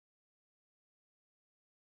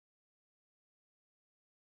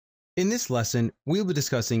In this lesson, we'll be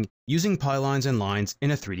discussing using polylines and lines in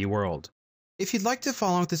a 3D world. If you'd like to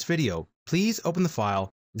follow along with this video, please open the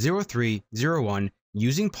file 0301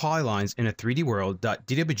 using polylines in a 3D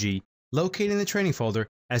world.dwg located in the training folder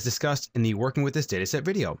as discussed in the Working with this Dataset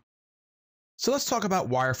video. So let's talk about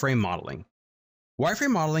wireframe modeling. Wireframe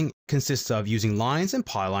modeling consists of using lines and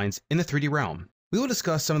polylines in the 3D realm. We will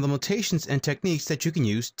discuss some of the limitations and techniques that you can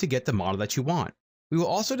use to get the model that you want. We will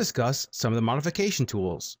also discuss some of the modification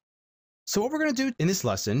tools. So what we're going to do in this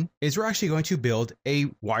lesson is we're actually going to build a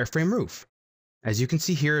wireframe roof. As you can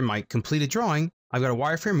see here in my completed drawing, I've got a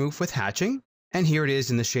wireframe roof with hatching, and here it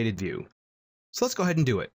is in the shaded view. So let's go ahead and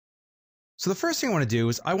do it. So the first thing I want to do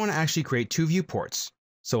is I want to actually create two viewports.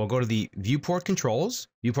 So I'll go to the viewport controls,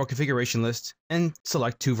 viewport configuration list, and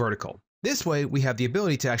select two vertical. This way we have the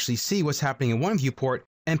ability to actually see what's happening in one viewport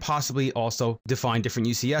and possibly also define different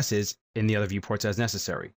UCSs in the other viewports as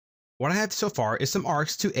necessary. What I have so far is some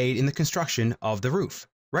arcs to aid in the construction of the roof.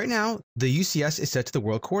 Right now, the UCS is set to the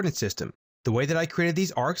world coordinate system. The way that I created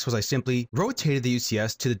these arcs was I simply rotated the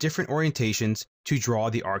UCS to the different orientations to draw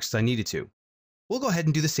the arcs that I needed to. We'll go ahead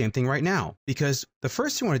and do the same thing right now, because the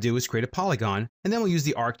first thing we want to do is create a polygon, and then we'll use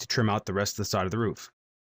the arc to trim out the rest of the side of the roof.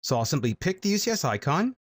 So I'll simply pick the UCS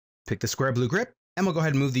icon, pick the square blue grip, and we'll go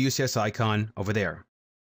ahead and move the UCS icon over there.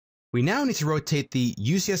 We now need to rotate the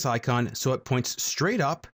UCS icon so it points straight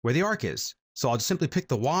up where the arc is. So I'll just simply pick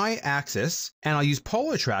the Y axis and I'll use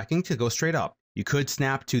polar tracking to go straight up. You could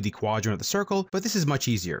snap to the quadrant of the circle, but this is much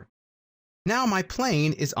easier. Now my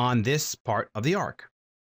plane is on this part of the arc.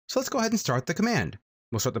 So let's go ahead and start the command.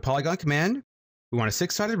 We'll start the polygon command. We want a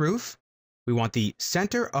six-sided roof. We want the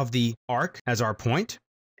center of the arc as our point.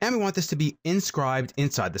 And we want this to be inscribed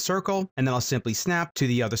inside the circle. And then I'll simply snap to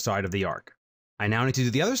the other side of the arc. I now need to do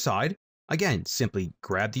the other side. Again, simply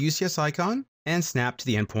grab the UCS icon and snap to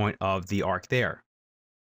the endpoint of the arc there.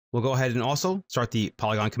 We'll go ahead and also start the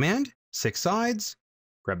polygon command, six sides,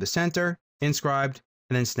 grab the center, inscribed,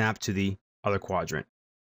 and then snap to the other quadrant.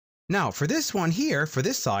 Now for this one here, for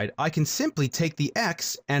this side, I can simply take the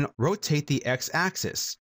X and rotate the X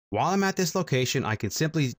axis. While I'm at this location, I can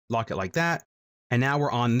simply lock it like that. And now we're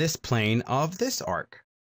on this plane of this arc.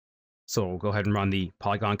 So we'll go ahead and run the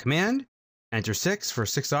polygon command. Enter 6 for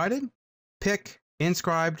six-sided, pick,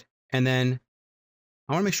 inscribed, and then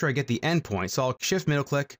I want to make sure I get the endpoint. So I'll shift middle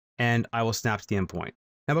click and I will snap to the endpoint.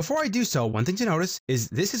 Now before I do so, one thing to notice is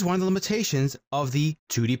this is one of the limitations of the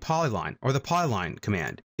 2D polyline or the polyline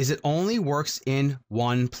command, is it only works in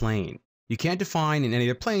one plane. You can't define in any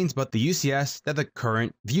of the planes but the UCS that the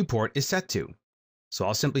current viewport is set to. So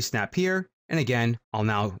I'll simply snap here. And again, I'll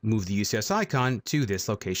now move the UCS icon to this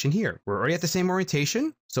location here. We're already at the same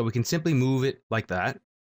orientation, so we can simply move it like that.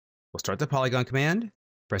 We'll start the polygon command,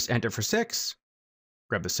 press enter for 6,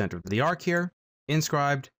 grab the center of the arc here,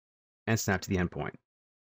 inscribed, and snap to the endpoint.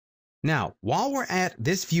 Now, while we're at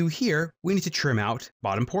this view here, we need to trim out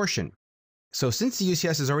bottom portion. So since the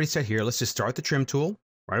UCS is already set here, let's just start the trim tool.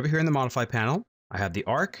 Right over here in the modify panel, I have the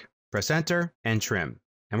arc, press enter, and trim,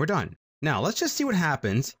 and we're done. Now let's just see what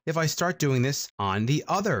happens if I start doing this on the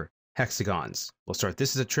other hexagons. We'll start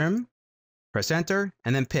this as a trim, press enter,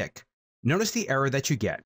 and then pick. Notice the error that you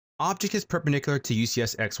get. Object is perpendicular to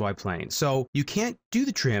UCS XY plane. So you can't do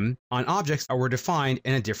the trim on objects that were defined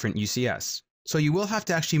in a different UCS. So you will have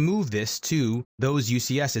to actually move this to those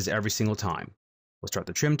UCSs every single time. We'll start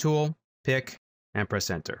the trim tool, pick, and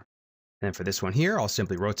press enter. And then for this one here, I'll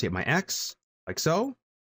simply rotate my X like so,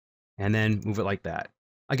 and then move it like that.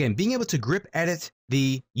 Again, being able to grip edit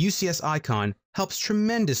the UCS icon helps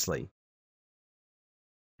tremendously.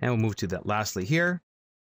 And we'll move to that lastly here.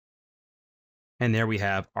 And there we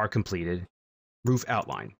have our completed roof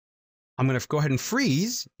outline. I'm going to go ahead and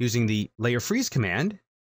freeze using the layer freeze command.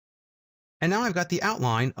 And now I've got the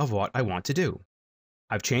outline of what I want to do.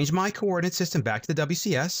 I've changed my coordinate system back to the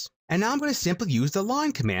WCS. And now I'm going to simply use the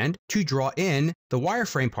line command to draw in the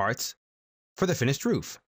wireframe parts for the finished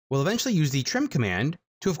roof. We'll eventually use the trim command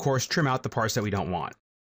to, of course, trim out the parts that we don't want.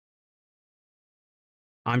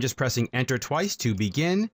 I'm just pressing enter twice to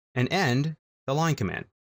begin and end the line command.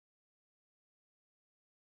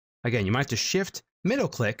 Again, you might have to shift middle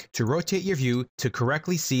click to rotate your view to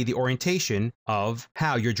correctly see the orientation of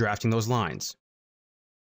how you're drafting those lines.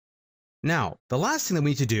 Now, the last thing that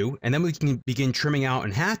we need to do, and then we can begin trimming out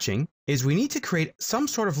and hatching, is we need to create some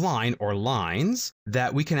sort of line or lines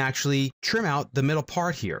that we can actually trim out the middle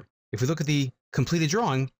part here. If we look at the completed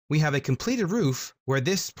drawing, we have a completed roof where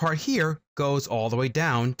this part here goes all the way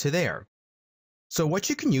down to there. So what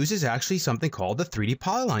you can use is actually something called the 3D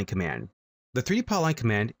polyline command. The 3D polyline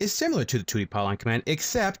command is similar to the 2D polyline command,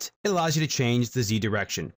 except it allows you to change the Z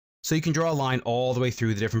direction. so you can draw a line all the way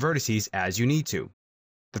through the different vertices as you need to.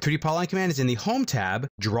 The 3D Polyline command is in the Home tab,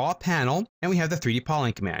 Draw Panel, and we have the 3D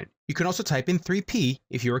Polyline command. You can also type in 3P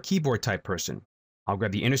if you're a keyboard type person. I'll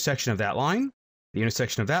grab the intersection of that line. The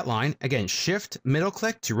intersection of that line, again, Shift middle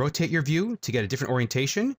click to rotate your view to get a different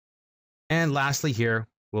orientation. And lastly here,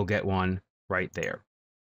 we'll get one right there.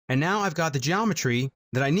 And now I've got the geometry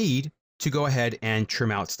that I need to go ahead and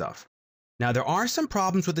trim out stuff. Now there are some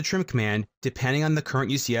problems with the trim command depending on the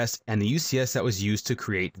current UCS and the UCS that was used to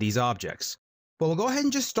create these objects. But we'll go ahead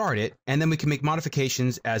and just start it, and then we can make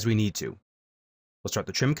modifications as we need to. We'll start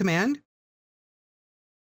the trim command.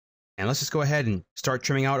 And let's just go ahead and start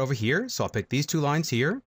trimming out over here. So I'll pick these two lines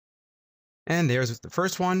here. And there's the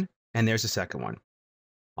first one, and there's the second one.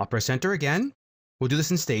 I'll press enter again. We'll do this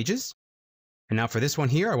in stages. And now for this one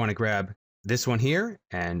here, I want to grab this one here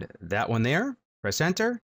and that one there. Press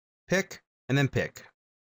enter, pick, and then pick.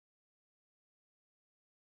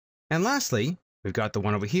 And lastly, we've got the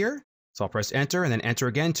one over here. So I'll press enter and then enter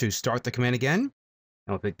again to start the command again. And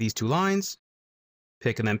we'll pick these two lines,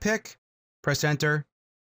 pick and then pick, press enter,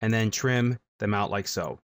 and then trim them out like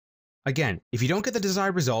so. Again, if you don't get the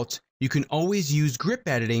desired result, you can always use grip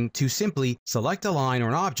editing to simply select a line or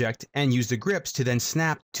an object and use the grips to then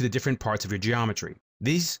snap to the different parts of your geometry.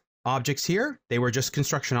 These objects here, they were just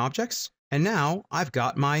construction objects, and now I've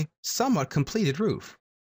got my somewhat completed roof.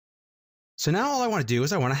 So now all I want to do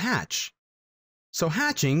is I want to hatch. So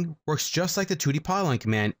hatching works just like the 2D Polyline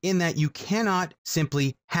command in that you cannot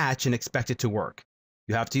simply hatch and expect it to work.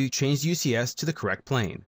 You have to change the UCS to the correct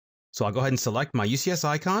plane. So I'll go ahead and select my UCS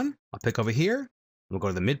icon. I'll pick over here. We'll go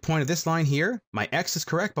to the midpoint of this line here. My X is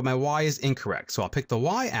correct, but my Y is incorrect. So I'll pick the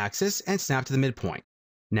Y axis and snap to the midpoint.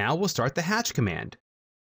 Now we'll start the hatch command.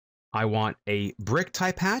 I want a brick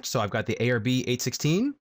type hatch, so I've got the ARB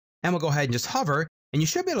 816. And we'll go ahead and just hover, and you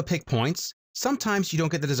should be able to pick points. Sometimes you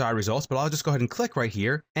don't get the desired results, but I'll just go ahead and click right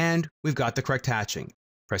here, and we've got the correct hatching.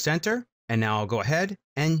 Press enter, and now I'll go ahead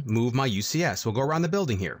and move my UCS. We'll go around the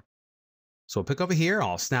building here. So we'll pick over here,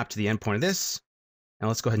 I'll snap to the end point of this, and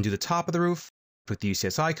let's go ahead and do the top of the roof, pick the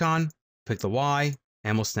UCS icon, pick the Y,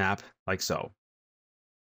 and we'll snap like so.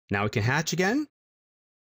 Now we can hatch again.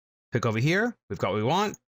 Pick over here, we've got what we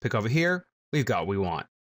want. Pick over here, we've got what we want.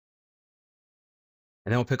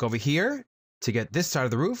 And then we'll pick over here. To get this side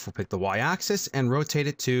of the roof, we'll pick the Y-axis and rotate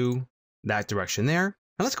it to that direction there.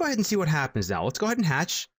 Now let's go ahead and see what happens now. Let's go ahead and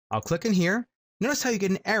hatch. I'll click in here. Notice how you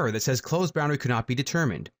get an error that says closed boundary could not be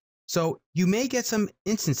determined. So you may get some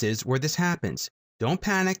instances where this happens. Don't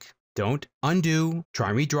panic. Don't undo.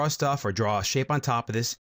 Try and redraw stuff or draw a shape on top of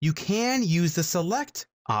this. You can use the select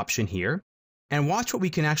option here and watch what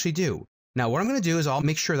we can actually do. Now what I'm going to do is I'll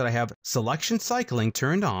make sure that I have selection cycling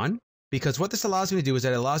turned on. Because what this allows me to do is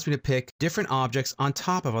that it allows me to pick different objects on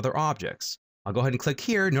top of other objects. I'll go ahead and click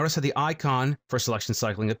here. Notice how the icon for selection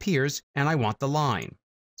cycling appears, and I want the line.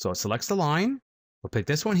 So it selects the line. We'll pick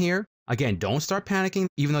this one here. Again, don't start panicking,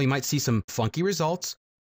 even though you might see some funky results.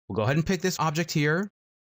 We'll go ahead and pick this object here.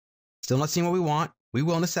 Still not seeing what we want. We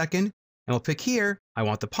will in a second. And we'll pick here. I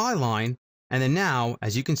want the polyline. And then now,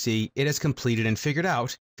 as you can see, it has completed and figured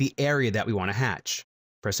out the area that we want to hatch.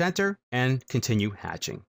 Press enter and continue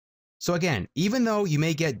hatching. So again, even though you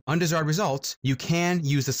may get undesired results, you can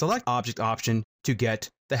use the select object option to get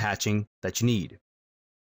the hatching that you need.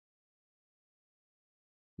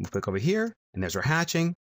 We'll click over here, and there's our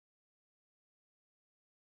hatching.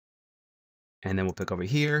 And then we'll pick over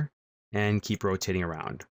here and keep rotating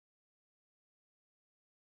around.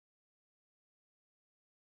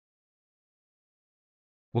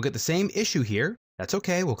 We'll get the same issue here. That's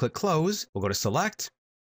okay. We'll click close. We'll go to select.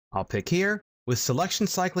 I'll pick here. With selection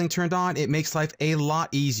cycling turned on, it makes life a lot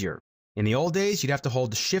easier. In the old days, you'd have to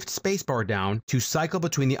hold the Shift spacebar down to cycle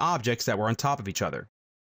between the objects that were on top of each other.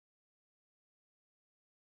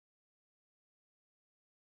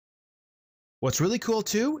 What's really cool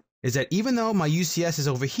too is that even though my UCS is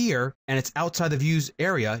over here and it's outside the views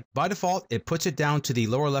area, by default, it puts it down to the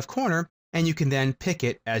lower left corner and you can then pick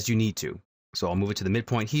it as you need to. So I'll move it to the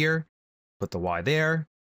midpoint here, put the Y there,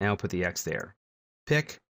 and I'll put the X there.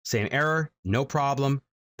 Pick. Same error, no problem,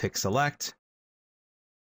 pick select,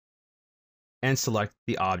 and select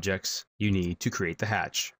the objects you need to create the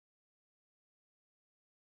hatch.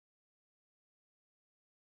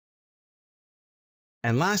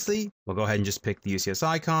 And lastly, we'll go ahead and just pick the UCS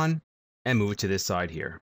icon and move it to this side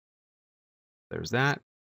here. There's that.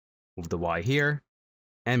 Move the Y here,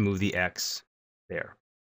 and move the X there.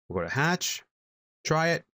 We'll go to hatch, try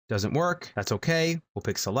it, doesn't work, that's okay. We'll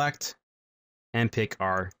pick select, and pick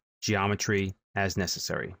our geometry as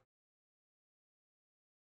necessary.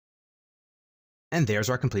 And there's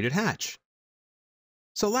our completed hatch.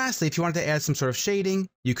 So lastly, if you wanted to add some sort of shading,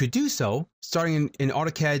 you could do so. Starting in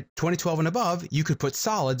AutoCAD 2012 and above, you could put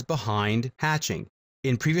solids behind hatching.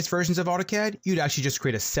 In previous versions of AutoCAD, you'd actually just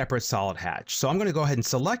create a separate solid hatch. So I'm going to go ahead and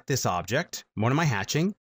select this object, one of my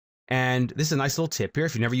hatching, and this is a nice little tip here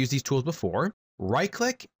if you've never used these tools before. Right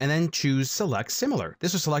click and then choose Select Similar.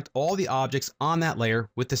 This will select all the objects on that layer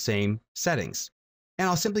with the same settings. And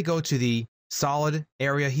I'll simply go to the solid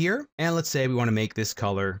area here, and let's say we want to make this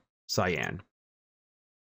color cyan.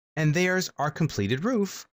 And there's our completed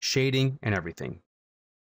roof, shading and everything.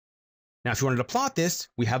 Now, if you wanted to plot this,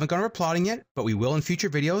 we haven't gone over plotting yet, but we will in future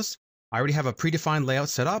videos. I already have a predefined layout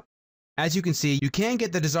set up. As you can see, you can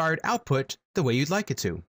get the desired output the way you'd like it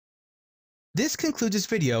to. This concludes this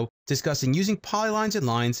video discussing using polylines and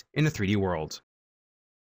lines in a 3D world.